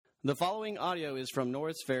The following audio is from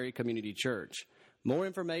Norris Ferry Community Church. More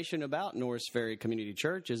information about Norris Ferry Community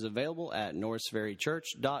Church is available at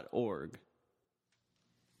norrisferrychurch.org.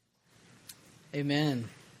 Amen.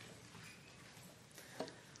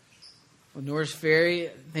 Well, Norris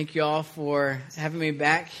Ferry, thank you all for having me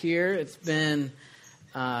back here. It's been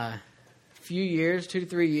a few years, 2 to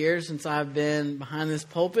 3 years, since I've been behind this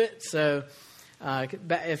pulpit. So for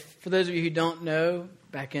those of you who don't know,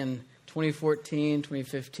 back in 2014,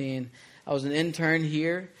 2015, I was an intern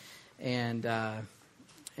here, and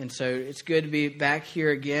so it's good to be back here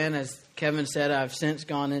again. As Kevin said, I've since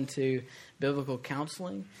gone into biblical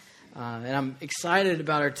counseling, and I'm excited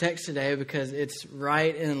about our text today because it's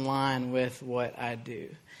right in line with what I do.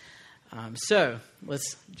 So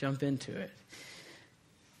let's jump into it.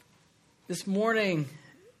 This morning,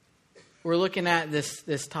 we're looking at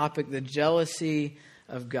this topic, the jealousy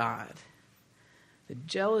of God. The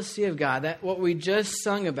jealousy of God, that what we just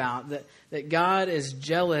sung about, that God is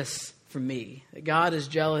jealous for me, that God is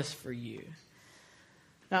jealous for you.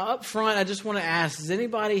 Now, up front, I just want to ask, does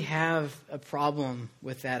anybody have a problem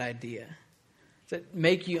with that idea? Does it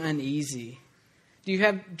make you uneasy? Do you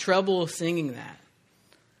have trouble singing that?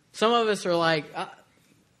 Some of us are like,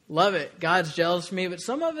 love it, God's jealous for me, but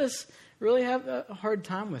some of us really have a hard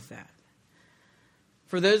time with that.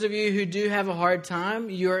 For those of you who do have a hard time,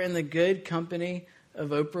 you are in the good company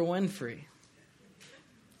of Oprah Winfrey.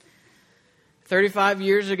 35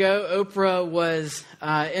 years ago, Oprah was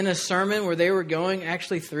in a sermon where they were going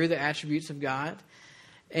actually through the attributes of God.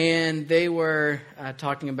 And they were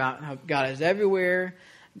talking about how God is everywhere,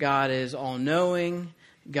 God is all-knowing,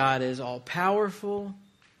 God is all-powerful.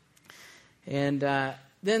 And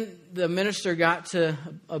then the minister got to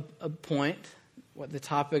a point, what the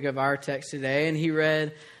topic of our text today, and he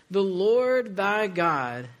read, "The Lord thy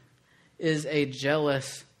God is a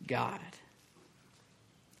jealous God."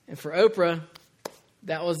 And for Oprah,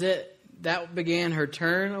 that was it. That began her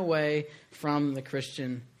turn away from the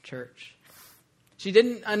Christian church. She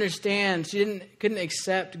didn't understand, couldn't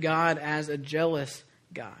accept God as a jealous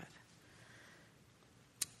God.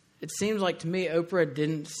 It seems like to me Oprah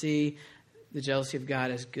didn't see the jealousy of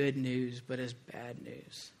God as good news, but as bad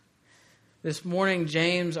news. This morning,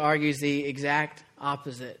 James argues the exact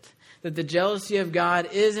opposite, that the jealousy of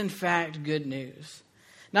God is in fact good news.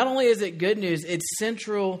 Not only is it good news, it's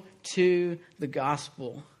central to the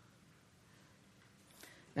gospel.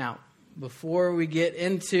 Now, before we get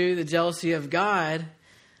into the jealousy of God,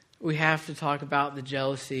 we have to talk about the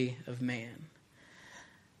jealousy of man.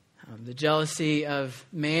 The jealousy of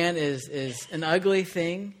man is an ugly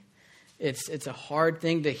thing. It's a hard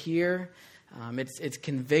thing to hear. It's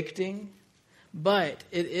convicting. But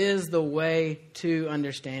it is the way to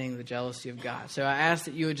understanding the jealousy of God. So I ask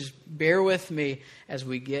that you would just bear with me as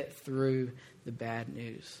we get through the bad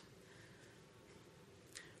news.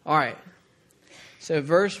 All right. So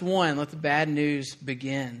verse 1, let the bad news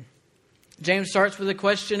begin. James starts with a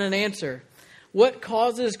question and answer. What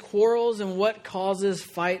causes quarrels and what causes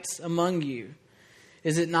fights among you?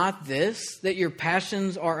 Is it not this, that your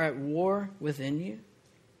passions are at war within you?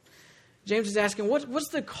 James is asking, what's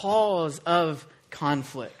the cause of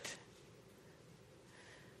conflict?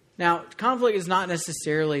 Now, conflict is not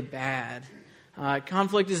necessarily bad.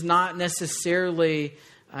 Conflict is not necessarily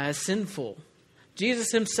sinful.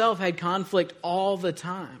 Jesus himself had conflict all the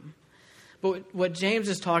time. But what James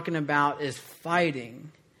is talking about is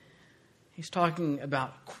fighting. He's talking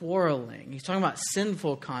about quarreling. He's talking about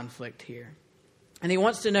sinful conflict here. And he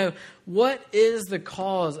wants to know, what is the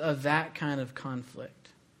cause of that kind of conflict?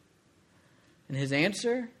 And his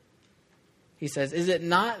answer, he says, is it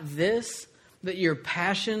not this, that your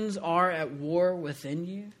passions are at war within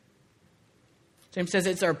you? James says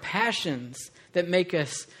it's our passions that make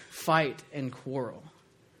us fight and quarrel.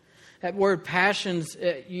 That word passions,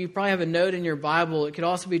 you probably have a note in your Bible. It could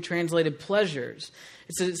also be translated pleasures.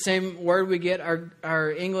 It's the same word we get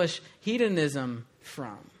our English hedonism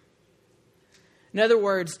from. In other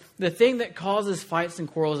words, the thing that causes fights and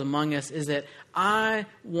quarrels among us is that I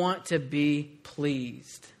want to be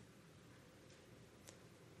pleased.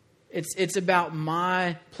 It's about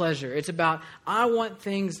my pleasure. It's about I want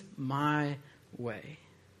things my way.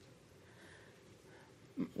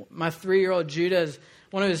 My 3-year-old Judah,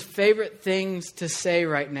 one of his favorite things to say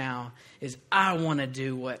right now is, I want to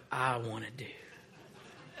do what I want to do.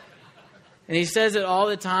 And he says it all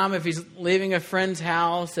the time if he's leaving a friend's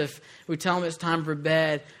house, if we tell him it's time for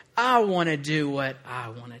bed, I want to do what I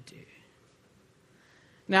want to do.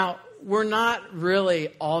 Now, we're not really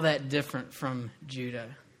all that different from Judah.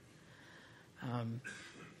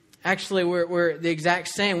 Actually, we're the exact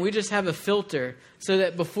same. We just have a filter so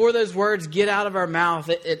that before those words get out of our mouth,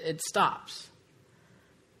 it stops.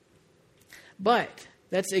 But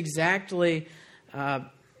that's exactly,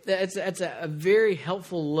 that's a very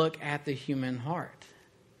helpful look at the human heart.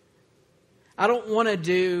 I don't want to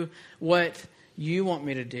do what you want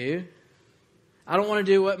me to do. I don't want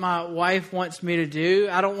to do what my wife wants me to do.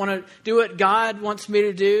 I don't want to do what God wants me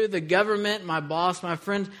to do, the government, my boss, my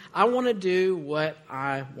friends. I want to do what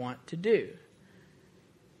I want to do.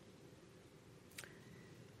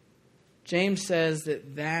 James says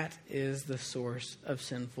that is the source of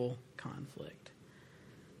sinful conflict.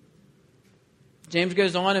 James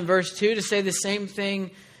goes on in verse 2 to say the same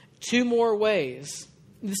thing two more ways.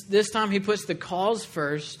 This time he puts the cause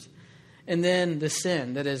first and then the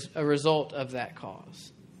sin that is a result of that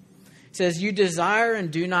cause. It says, you desire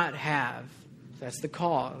and do not have. That's the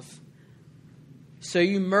cause. So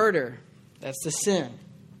you murder. That's the sin.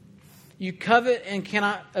 You covet and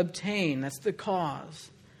cannot obtain. That's the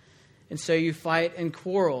cause. And so you fight and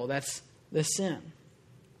quarrel. That's the sin.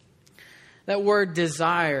 That word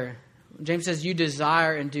desire, James says you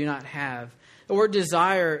desire and do not have. The word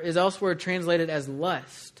desire is elsewhere translated as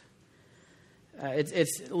lust.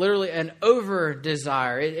 It's literally an over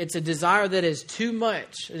desire. It's a desire that is too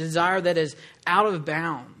much, a desire that is out of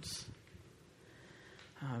bounds.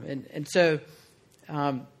 So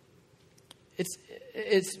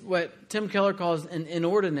it's what Tim Keller calls an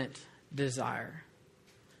inordinate desire.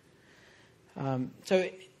 So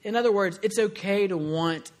in other words, it's okay to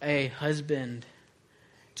want a husband.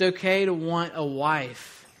 It's okay to want a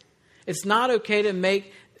wife. It's not okay to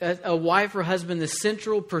make a wife or husband the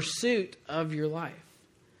central pursuit of your life.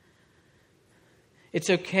 It's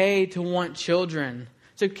okay to want children.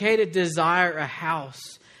 It's okay to desire a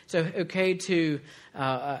house. It's okay to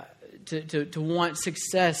want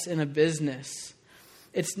success in a business.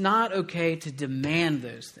 It's not okay to demand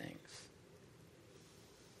those things.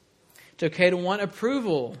 It's okay to want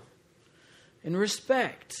approval and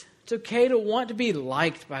respect. It's okay to want to be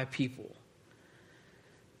liked by people.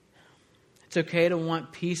 It's okay to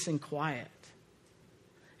want peace and quiet.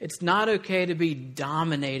 It's not okay to be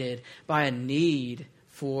dominated by a need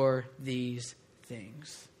for these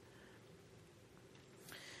things.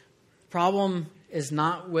 The problem is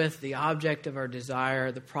not with the object of our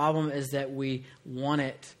desire. The problem is that we want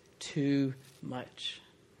it too much.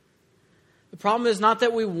 The problem is not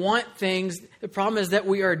that we want things. The problem is that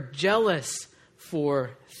we are jealous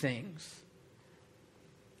for things.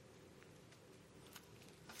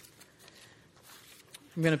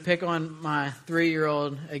 I'm going to pick on my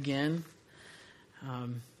 3-year-old again.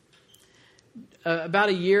 About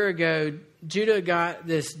a year ago, Judah got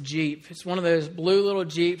this Jeep. It's one of those blue little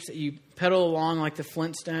Jeeps that you pedal along like the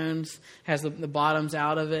Flintstones. Has the bottoms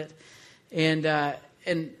out of it.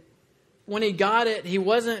 And when he got it, he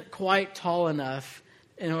wasn't quite tall enough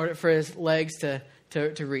in order for his legs to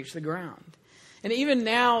reach the ground. And even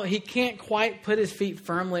now, he can't quite put his feet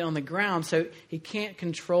firmly on the ground, so he can't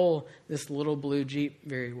control this little blue Jeep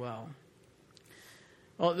very well.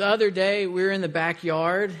 Well, the other day, we were in the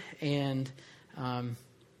backyard, and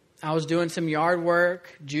I was doing some yard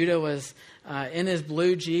work. Judah was in his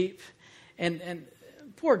blue Jeep, and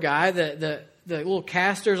poor guy, the little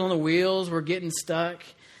casters on the wheels were getting stuck.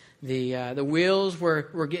 The wheels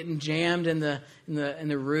were getting jammed in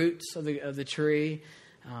the roots of the tree.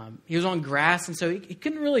 He was on grass, and so he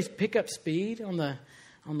couldn't really pick up speed on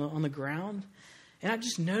the ground. And I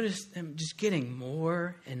just noticed him just getting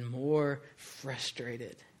more and more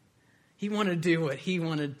frustrated. He wanted to do what he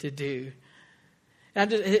wanted to do.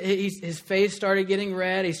 And his face started getting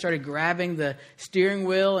red. He started grabbing the steering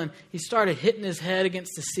wheel, and he started hitting his head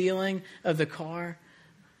against the ceiling of the car.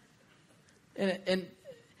 And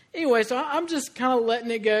anyway, so I'm just kind of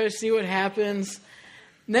letting it go, see what happens.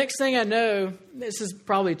 Next thing I know, this is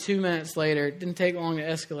probably 2 minutes later. It didn't take long to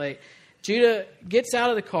escalate. Judah gets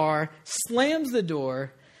out of the car, slams the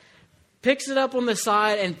door, picks it up on the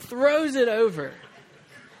side, and throws it over.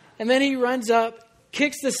 And then he runs up,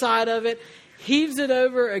 kicks the side of it, heaves it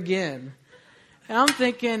over again. And I'm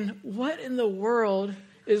thinking, what in the world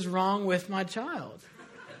is wrong with my child?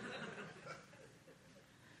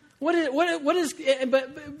 What is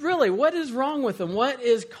wrong with him? What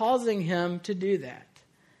is causing him to do that?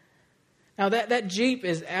 Now, that Jeep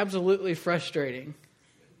is absolutely frustrating.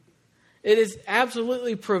 It is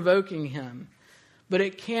absolutely provoking him. But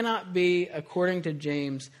it cannot be, according to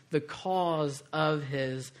James, the cause of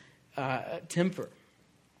his temper.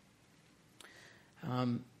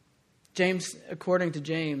 James, according to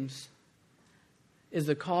James, is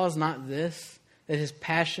the cause not this, that his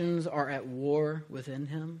passions are at war within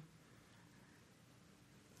him?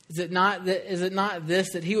 Is it not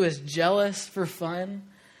this, that he was jealous for fun?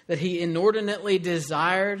 That he inordinately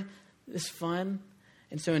desired this fun?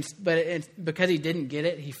 And so, because he didn't get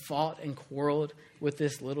it, he fought and quarreled with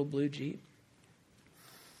this little blue Jeep.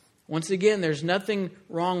 Once again, there's nothing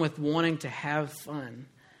wrong with wanting to have fun.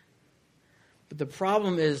 But the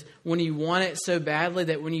problem is when you want it so badly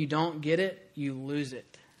that when you don't get it, you lose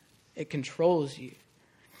it. It controls you.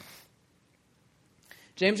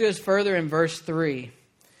 James goes further in verse 3,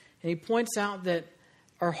 and he points out that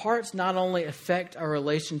our hearts not only affect our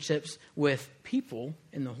relationships with people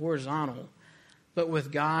in the horizontal, but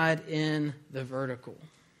with God in the vertical.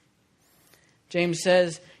 James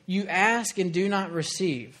says, "You ask and do not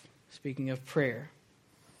receive," speaking of prayer,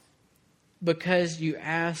 "because you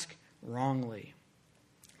ask wrongly,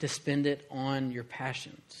 to spend it on your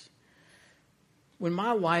passions." When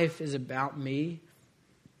my life is about me,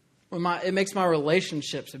 it makes my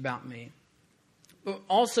relationships about me. But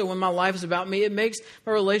also, when my life is about me, it makes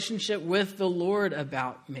my relationship with the Lord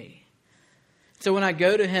about me. So when I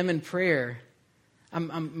go to Him in prayer,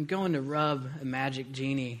 I'm going to rub a magic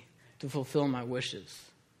genie to fulfill my wishes.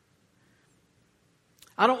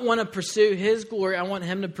 I don't want to pursue His glory. I want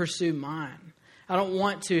Him to pursue mine. I don't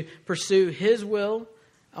want to pursue His will.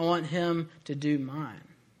 I want Him to do mine.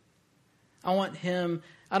 I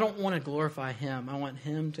don't want to glorify Him. I want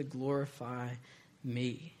Him to glorify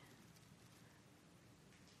me.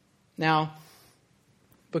 Now,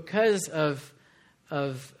 because of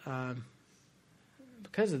this,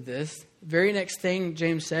 the very next thing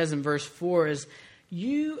James says in verse 4 is,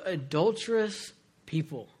 "You adulterous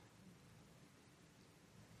people.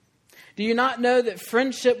 Do you not know that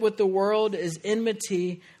friendship with the world is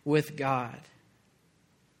enmity with God?"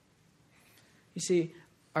 You see,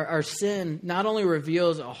 our sin not only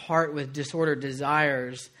reveals a heart with disordered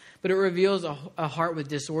desires, but it reveals a heart with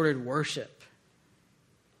disordered worship.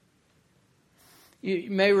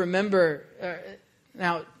 You may remember,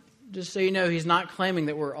 now, just so you know, he's not claiming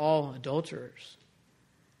that we're all adulterers.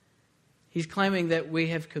 He's claiming that we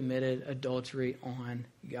have committed adultery on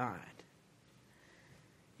God.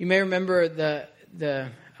 You may remember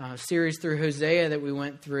the series through Hosea that we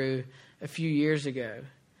went through a few years ago.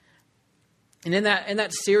 And in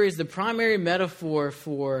that series, the primary metaphor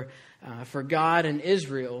for God and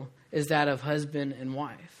Israel is that of husband and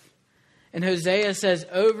wife. And Hosea says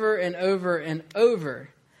over and over and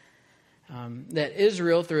over that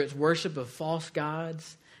Israel, through its worship of false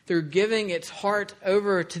gods, through giving its heart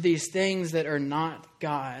over to these things that are not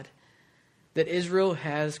God, that Israel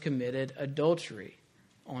has committed adultery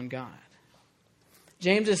on God.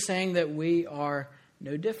 James is saying that we are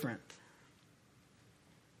no different.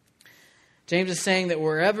 James is saying that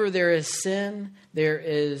wherever there is sin, there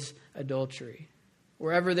is adultery.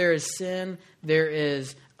 Wherever there is sin, there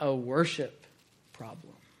is a worship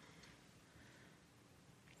problem.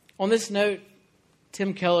 On this note,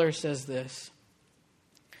 Tim Keller says this: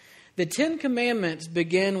 "The 10 Commandments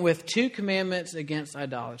begin with 2 commandments against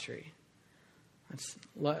idolatry."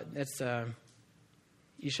 That's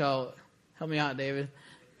you shall, help me out, David.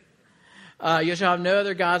 You shall have no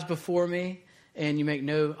other gods before me, and you make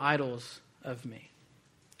no idols of me.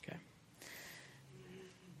 Okay.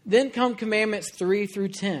 Then come commandments 3 through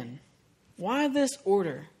 10. Why this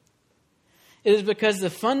order? It is because the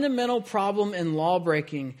fundamental problem in law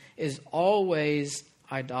breaking is always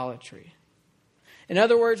idolatry. In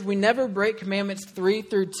other words, we never break commandments 3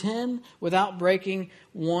 through 10 without breaking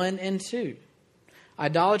 1 and 2.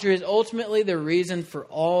 Idolatry is ultimately the reason for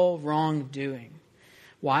all wrongdoing.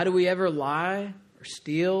 Why do we ever lie or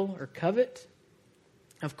steal or covet?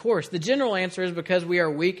 Of course, the general answer is because we are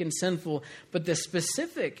weak and sinful, but the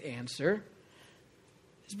specific answer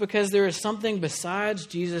is because there is something besides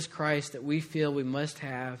Jesus Christ that we feel we must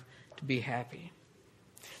have to be happy.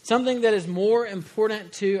 Something that is more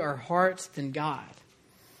important to our hearts than God.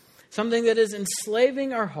 Something that is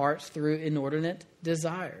enslaving our hearts through inordinate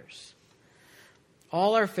desires.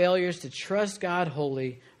 All our failures to trust God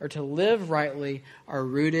wholly or to live rightly are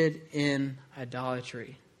rooted in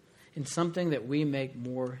idolatry, in something that we make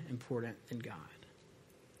more important than God.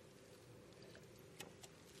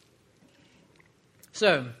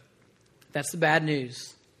 So, that's the bad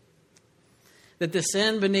news. That the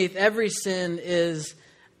sin beneath every sin is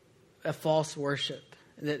a false worship.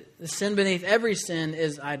 That the sin beneath every sin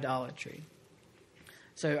is idolatry.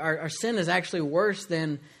 So our sin is actually worse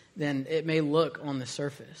than it may look on the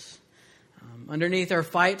surface. Underneath our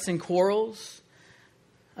fights and quarrels,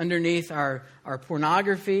 underneath our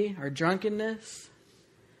pornography, our drunkenness,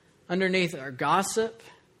 underneath our gossip,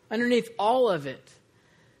 underneath all of it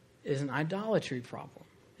is an idolatry problem,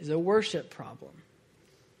 is a worship problem.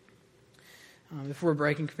 If we're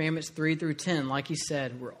breaking commandments 3 through 10, like he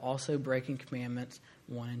said, we're also breaking commandments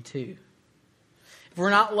 1 and 2. If we're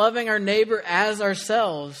not loving our neighbor as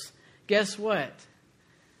ourselves, guess what?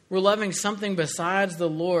 We're loving something besides the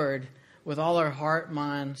Lord with all our heart,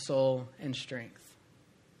 mind, soul, and strength.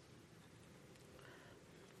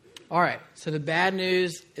 All right, so the bad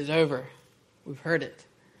news is over. We've heard it.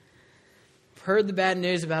 We've heard the bad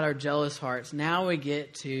news about our jealous hearts. Now we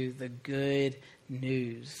get to the good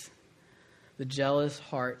news. The jealous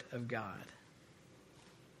heart of God.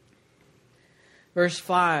 Verse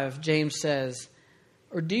 5, James says,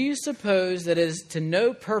 "Or do you suppose that it is to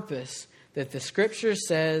no purpose that the Scripture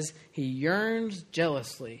says he yearns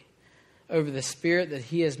jealously over the Spirit that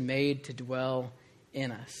he has made to dwell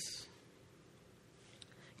in us?"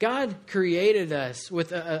 God created us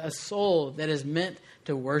with a soul that is meant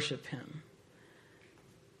to worship him.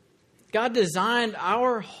 God designed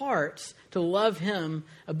our hearts to love him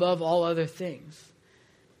above all other things.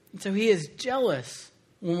 And so he is jealous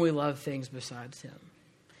when we love things besides him.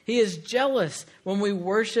 He is jealous when we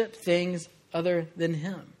worship things other than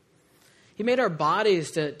him. He made our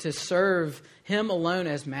bodies to serve him alone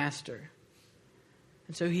as master.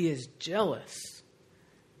 And so he is jealous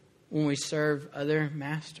when we serve other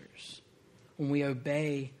masters, when we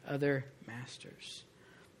obey other masters.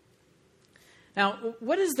 Now,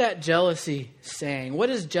 what is that jealousy saying? What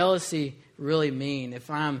does jealousy really mean if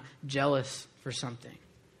I'm jealous for something?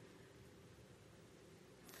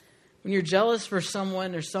 When you're jealous for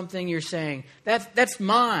someone or something, you're saying, that's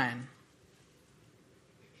mine.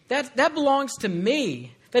 That belongs to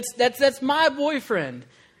me. That's my boyfriend.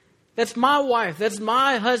 That's my wife. That's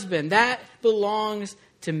my husband. That belongs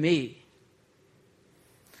to me.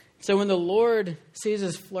 So when the Lord sees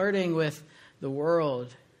us flirting with the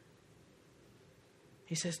world,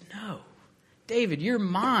 he says, "No, David, you're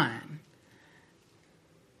mine."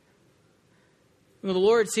 When the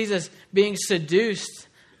Lord sees us being seduced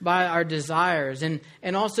by our desires and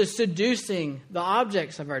also seducing the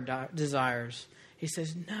objects of our desires, he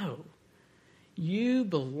says, "No, you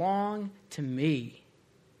belong to me.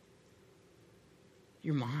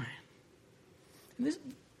 You're mine." And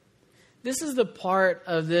this is the part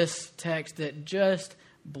of this text that just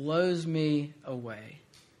blows me away.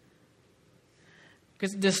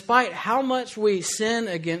 Because despite how much we sin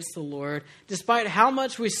against the Lord, despite how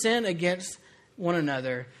much we sin against one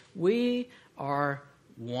another, we are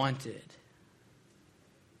wanted.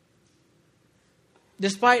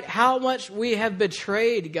 Despite how much we have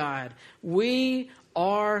betrayed God, we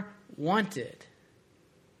are wanted.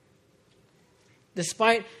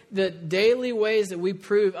 Despite the daily ways that we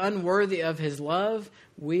prove unworthy of his love,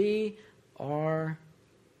 we are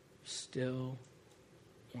still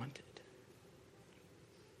wanted.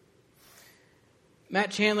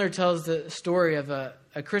 Matt Chandler tells the story of a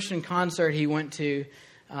Christian concert he went to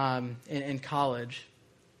in college.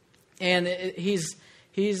 And he's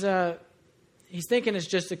thinking it's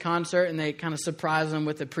just a concert, and they kind of surprise him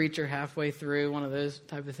with the preacher halfway through, one of those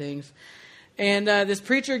type of things. And this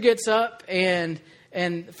preacher gets up, and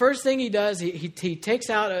the first thing he does, he takes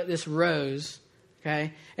out this rose,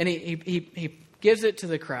 okay, and he gives it to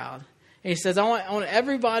the crowd. And he says, I want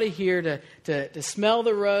everybody here to smell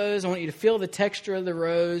the rose. I want you to feel the texture of the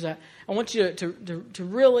rose. I want you to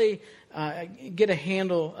really get a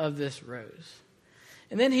handle of this rose.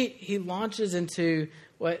 And then he launches into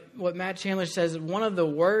what Matt Chandler says is one of the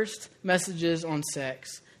worst messages on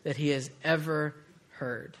sex that he has ever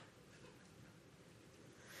heard.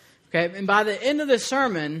 Okay, and by the end of the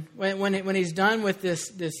sermon, when he's done with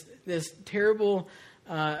this terrible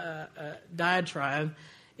diatribe,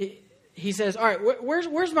 he says, "All right,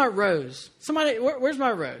 where's my rose? Somebody, where's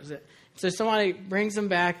my rose?" So somebody brings him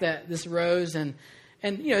back this rose, and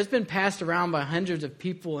it's been passed around by hundreds of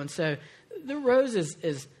people, and so the rose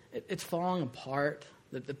it's falling apart.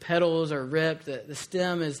 The petals are ripped. The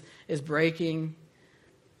stem is breaking,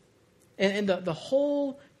 and the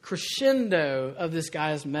whole crescendo of this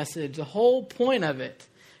guy's message, the whole point of it,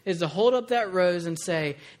 is to hold up that rose and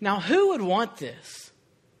say, "Now, who would want this?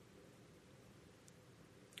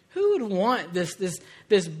 Who would want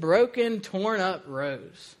this broken, torn up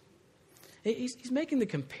rose?" He's making the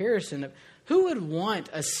comparison of who would want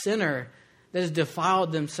a sinner that has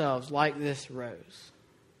defiled themselves like this rose.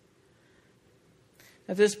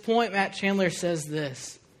 At this point, Matt Chandler says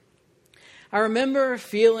this: "I remember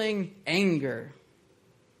feeling anger.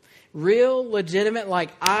 Real, legitimate,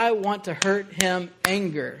 like I want to hurt him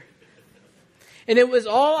anger. And it was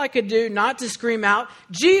all I could do not to scream out,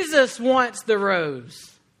 'Jesus wants the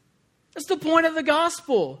rose.'" That's the point of the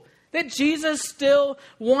gospel, that Jesus still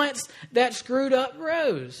wants that screwed up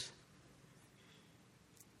rose.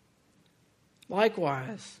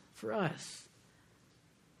 Likewise, for us,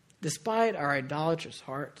 despite our idolatrous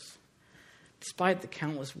hearts, despite the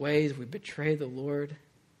countless ways we betray the Lord,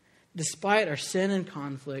 despite our sin and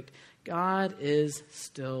conflict, God is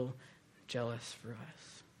still jealous for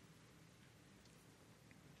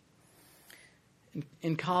us.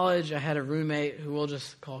 In college, I had a roommate who we'll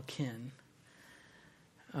just call Ken.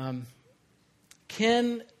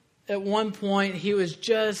 Ken, at one point, he was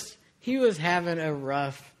having a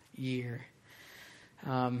rough year.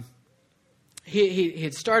 He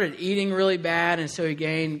had started eating really bad, and so he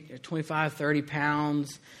gained 25, 30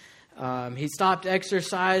 pounds. He stopped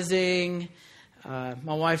exercising. My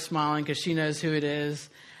wife's smiling because she knows who it is.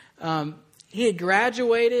 He had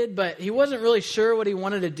graduated, but he wasn't really sure what he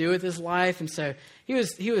wanted to do with his life, and so he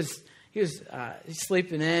was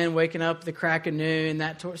sleeping in, waking up at the crack of noon,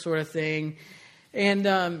 that sort of thing.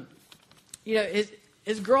 And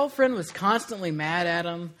his girlfriend was constantly mad at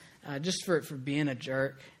him just for being a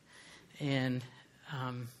jerk. And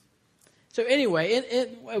so anyway,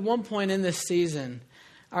 at one point in this season,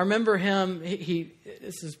 I remember him,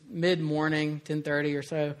 this is mid-morning, 10:30 or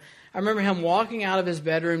so. I remember him walking out of his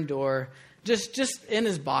bedroom door, just in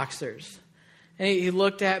his boxers. And he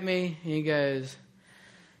looked at me and he goes,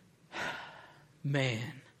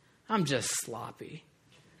 "Man, I'm just sloppy."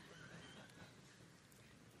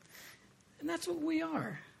 And that's what we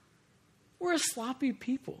are. We're a sloppy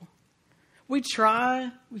people. We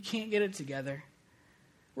try, we can't get it together.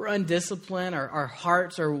 We're undisciplined, our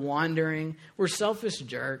hearts are wandering. We're selfish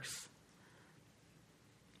jerks.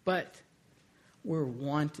 But we're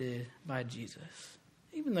wanted by Jesus,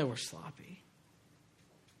 even though we're sloppy.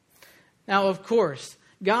 Now, of course,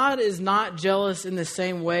 God is not jealous in the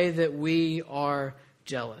same way that we are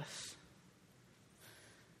jealous.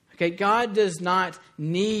 Okay, God does not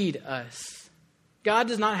need us. God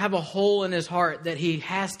does not have a hole in his heart that he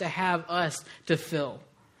has to have us to fill.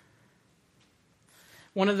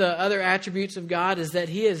 One of the other attributes of God is that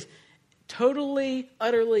he is totally,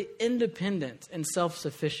 utterly independent and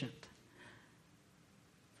self-sufficient.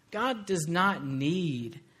 God does not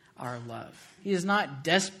need our love. He is not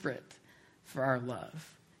desperate for our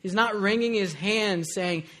love. He's not wringing his hands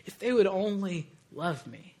saying, "If they would only love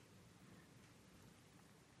me."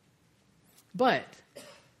 But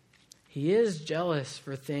he is jealous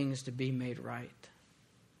for things to be made right.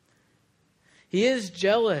 He is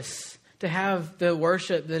jealous to have the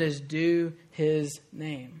worship that is due his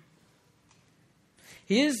name.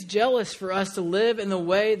 He is jealous for us to live in the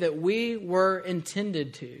way that we were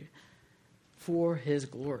intended to, for his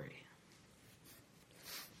glory.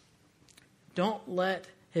 Don't let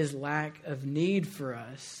his lack of need for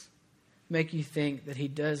us make you think that he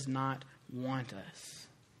does not want us.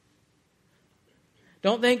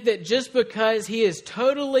 Don't think that just because he is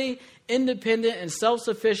totally independent and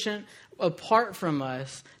self-sufficient apart from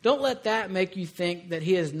us, don't let that make you think that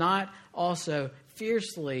he is not also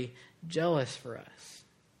fiercely jealous for us.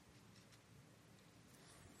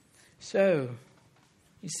 So,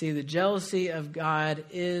 you see, the jealousy of God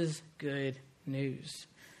is good news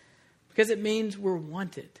because it means we're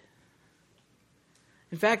wanted.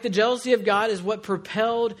 In fact, the jealousy of God is what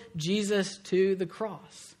propelled Jesus to the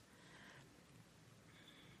cross.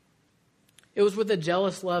 It was with a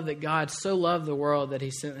jealous love that God so loved the world that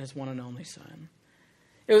he sent his one and only Son.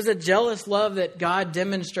 It was a jealous love that God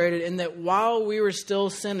demonstrated in that while we were still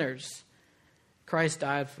sinners, Christ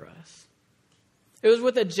died for us. It was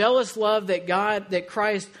with a jealous love that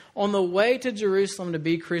Christ, on the way to Jerusalem to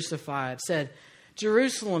be crucified, said,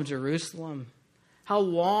 "Jerusalem, Jerusalem, how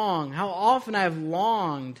often I have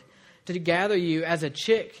longed to gather you as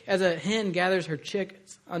a hen gathers her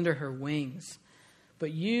chicks under her wings,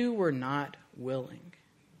 but you were not willing."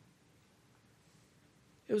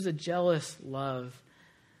 It was a jealous love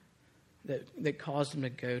that caused him to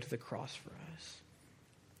go to the cross for us.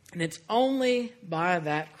 And it's only by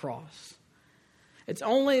that cross, it's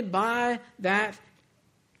only by that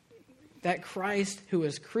Christ who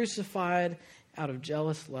was crucified out of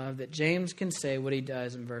jealous love that James can say what he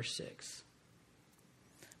does in verse 6.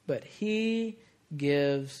 But he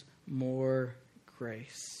gives more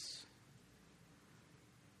grace.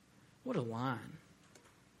 What a line.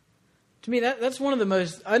 To me, that's one of the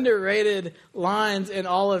most underrated lines in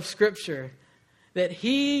all of Scripture. That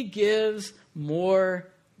he gives more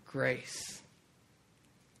grace.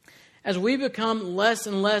 As we become less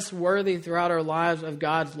and less worthy throughout our lives of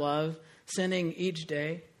God's love, sinning each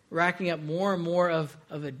day, racking up more and more of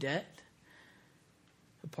a debt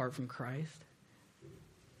apart from Christ,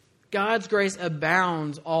 God's grace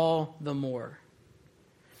abounds all the more.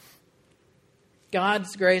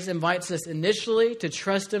 God's grace invites us initially to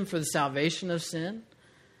trust him for the salvation of sin.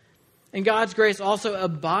 And God's grace also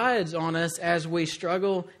abides on us as we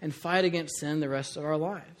struggle and fight against sin the rest of our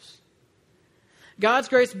lives. God's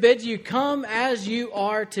grace bids you come as you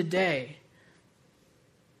are today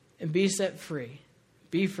and be set free,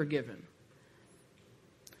 be forgiven.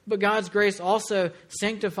 But God's grace also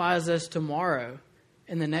sanctifies us tomorrow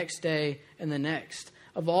and the next day and the next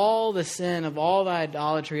of all the sin, of all the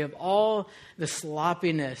idolatry, of all the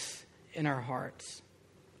sloppiness in our hearts.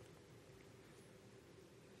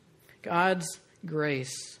 God's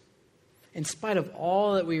grace, in spite of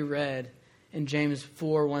all that we read in James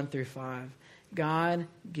 4, 1 through 5, God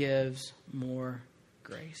gives more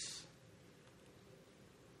grace.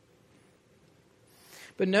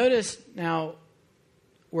 But notice now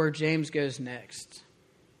where James goes next.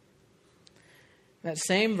 That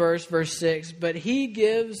same verse, verse 6, but he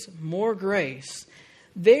gives more grace.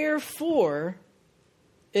 Therefore,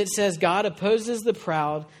 it says God opposes the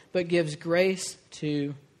proud, but gives grace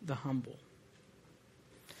to the humble.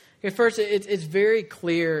 Okay, first, it's very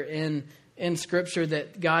clear in Scripture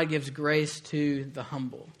that God gives grace to the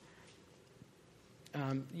humble.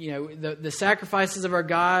 The sacrifices of our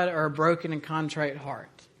God are a broken and contrite heart.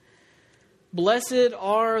 Blessed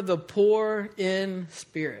are the poor in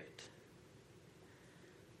spirit.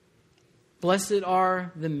 Blessed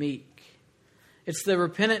are the meek. It's the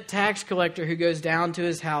repentant tax collector who goes down to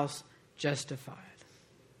his house justified.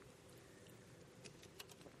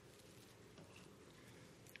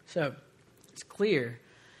 So, it's clear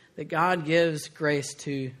that God gives grace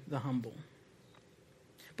to the humble.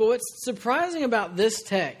 But what's surprising about this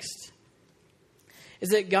text is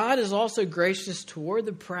that God is also gracious toward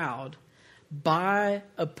the proud by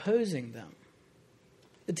opposing them.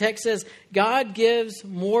 The text says, God gives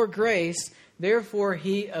more grace, therefore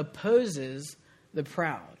he opposes the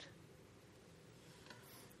proud.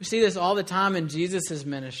 We see this all the time in Jesus'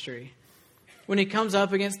 ministry. When he comes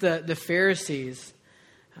up against the Pharisees,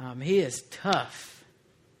 he is tough.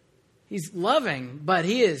 He's loving, but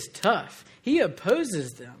he is tough. He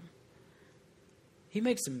opposes them. He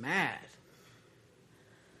makes them mad.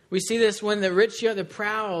 We see this when the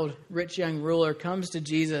proud rich young ruler comes to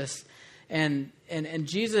Jesus, and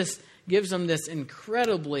Jesus gives him this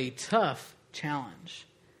incredibly tough challenge.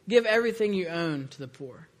 Give everything you own to the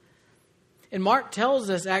poor. And Mark tells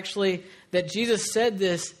us actually that Jesus said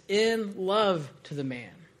this in love to the man.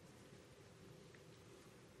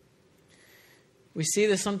 We see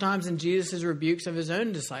this sometimes in Jesus' rebukes of his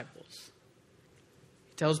own disciples.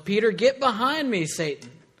 He tells Peter, "Get behind me,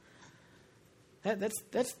 Satan."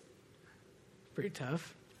 That's pretty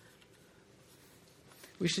tough.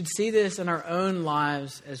 We should see this in our own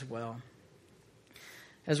lives as well.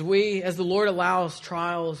 As the Lord allows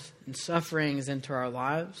trials and sufferings into our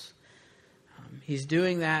lives, He's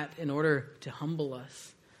doing that in order to humble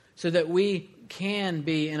us so that we can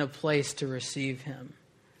be in a place to receive Him.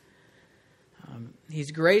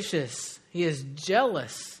 He's gracious. He is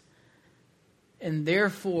jealous. And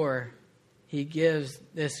therefore, He gives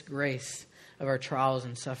this grace of our trials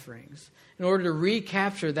and sufferings in order to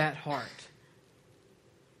recapture that heart,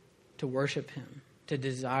 to worship Him, to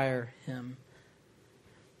desire Him.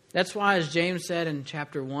 That's why, as James said in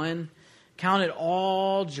chapter 1, count it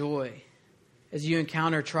all joy as you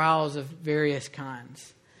encounter trials of various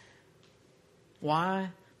kinds.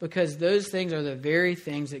 Why? Because those things are the very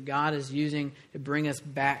things that God is using to bring us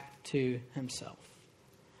back to Himself.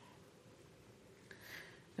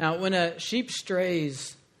 Now, when a sheep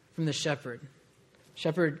strays from the shepherd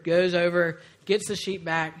goes over, gets the sheep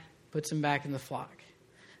back, puts them back in the flock.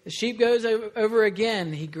 The sheep goes over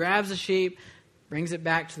again. He grabs the sheep, brings it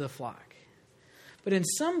back to the flock. But in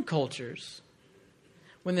some cultures,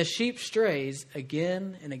 when the sheep strays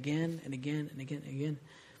again and again and again and again and again,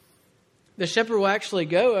 the shepherd will actually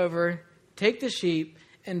go over, take the sheep,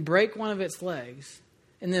 and break one of its legs,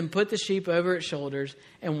 and then put the sheep over its shoulders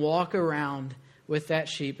and walk around with that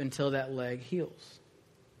sheep until that leg heals.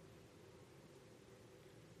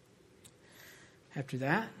 After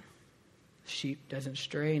that, the sheep doesn't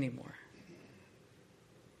stray anymore.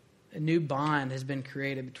 A new bond has been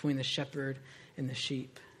created between the shepherd and the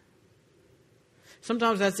sheep.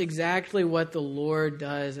 Sometimes that's exactly what the Lord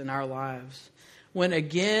does in our lives. When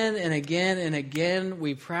again and again and again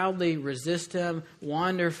we proudly resist Him,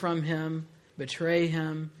 wander from Him, betray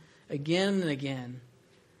Him, again and again,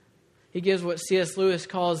 He gives what C.S. Lewis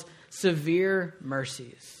calls severe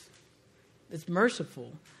mercies. It's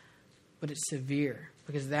merciful, but it's severe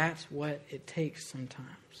because that's what it takes sometimes.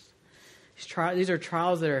 These are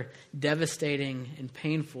trials that are devastating and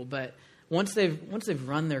painful, but once they've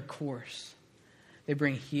run their course, they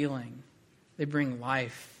bring healing, they bring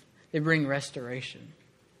life, they bring restoration.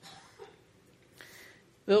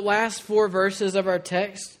 The last 4 verses of our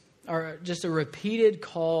text are just a repeated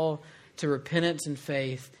call to repentance and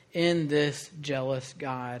faith in this jealous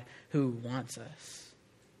God who wants us.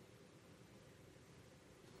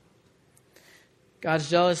 God's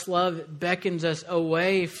jealous love beckons us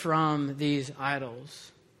away from these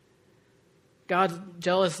idols. God's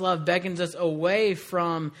jealous love beckons us away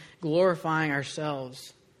from glorifying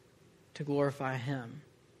ourselves to glorify Him.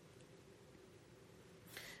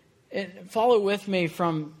 And follow with me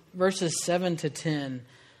from verses 7 to 10.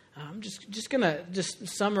 I'm just going to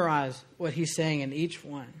summarize what he's saying in each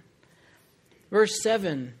one. Verse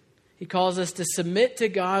 7, he calls us to submit to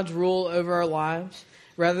God's rule over our lives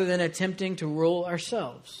rather than attempting to rule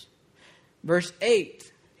ourselves. Verse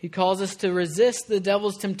 8, he calls us to resist the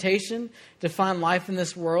devil's temptation to find life in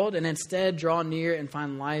this world and instead draw near and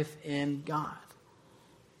find life in God.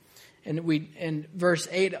 And in verse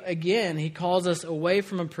 8 again, he calls us away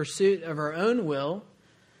from a pursuit of our own will,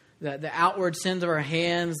 the outward sins of our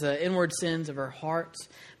hands, the inward sins of our hearts,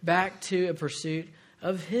 back to a pursuit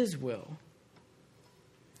of His will.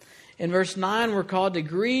 In verse 9, we're called to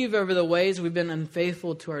grieve over the ways we've been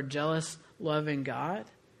unfaithful to our jealous, loving God.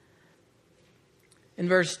 In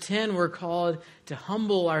verse 10, we're called to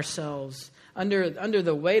humble ourselves under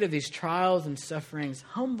the weight of these trials and sufferings,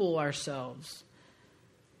 humble ourselves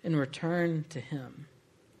and return to Him.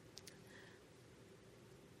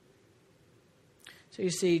 So you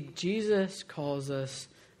see, Jesus calls us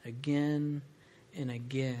again and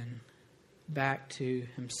again back to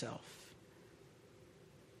Himself.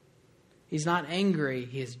 He's not angry,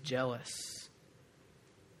 He is jealous.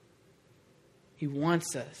 He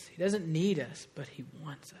wants us. He doesn't need us, but He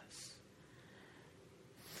wants us.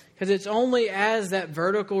 Because it's only as that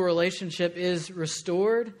vertical relationship is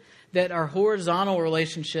restored that our horizontal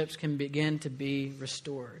relationships can begin to be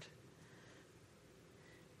restored.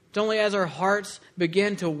 It's only as our hearts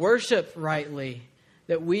begin to worship rightly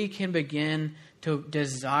that we can begin to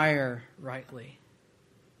desire rightly.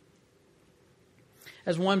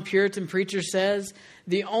 As one Puritan preacher says,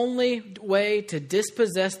 the only way to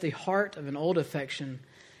dispossess the heart of an old affection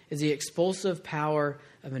is the expulsive power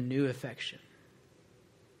of a new affection.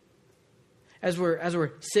 As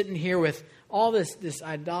we're sitting here with all this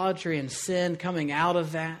idolatry and sin coming out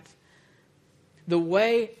of that, the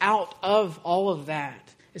way out of all of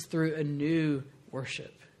that is through a new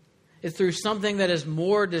worship. It's through something that is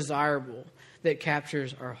more desirable that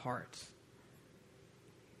captures our hearts.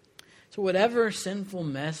 So whatever sinful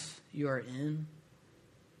mess you are in,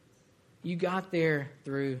 you got there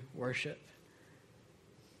through worship.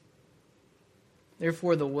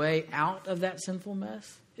 Therefore, the way out of that sinful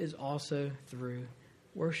mess is also through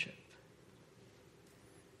worship.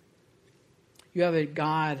 You have a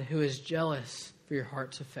God who is jealous for your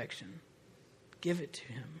heart's affection. Give it to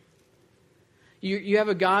Him. You have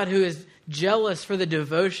a God who is jealous for the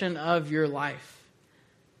devotion of your life.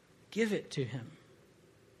 Give it to Him.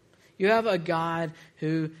 You have a God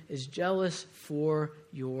who is jealous for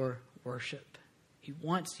your worship. He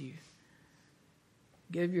wants you.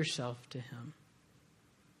 Give yourself to Him.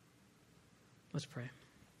 Let's pray.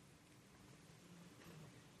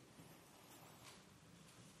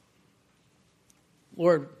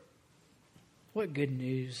 Lord, what good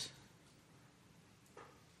news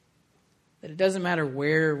that it doesn't matter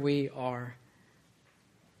where we are,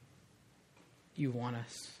 you want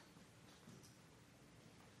us.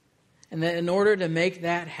 And that in order to make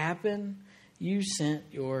that happen, you sent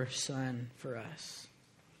your Son for us.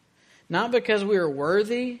 Not because we are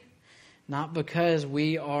worthy, not because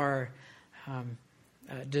we are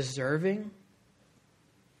deserving,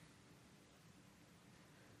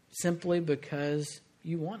 simply because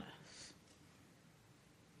you want us.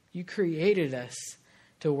 You created us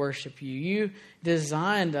to worship you. You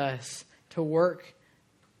designed us to work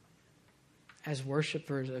as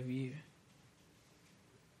worshipers of you.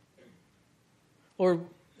 Lord,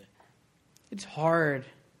 it's hard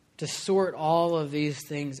to sort all of these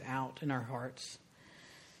things out in our hearts.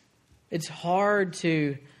 It's hard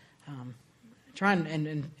to try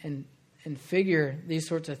and figure these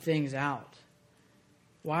sorts of things out.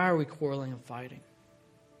 Why are we quarreling and fighting?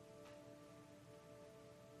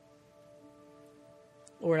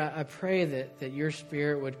 Lord, I pray that your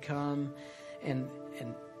Spirit would come and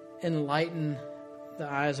enlighten the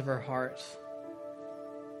eyes of our hearts.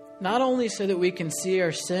 Not only so that we can see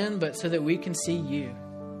our sin, but so that we can see you.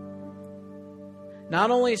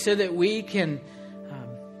 Not only so that we can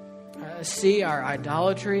see our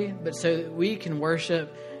idolatry, but so that we can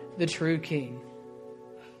worship the true King.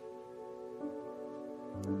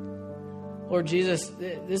 Lord Jesus,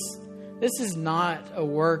 this is not a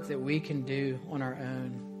work that we can do on our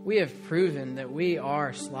own. We have proven that we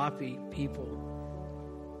are sloppy people.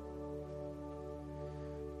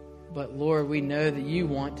 But Lord, we know that you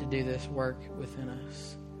want to do this work within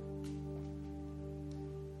us.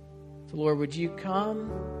 So Lord, would you come?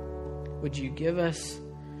 Would you give us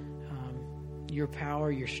your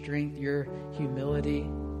power, your strength, your humility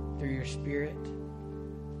through your Spirit,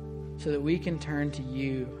 so that we can turn to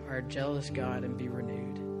you, our jealous God, and be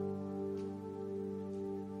renewed.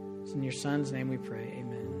 It's in your Son's name we pray.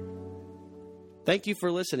 Amen. Thank you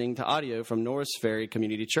for listening to audio from Norris Ferry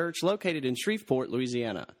Community Church, located in Shreveport,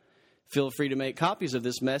 Louisiana. Feel free to make copies of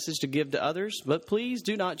this message to give to others, but please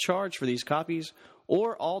do not charge for these copies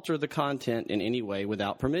or alter the content in any way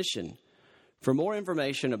without permission. For more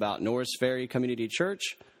information about Norris Ferry Community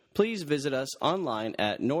Church, please visit us online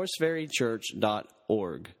at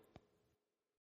norrisferrychurch.org.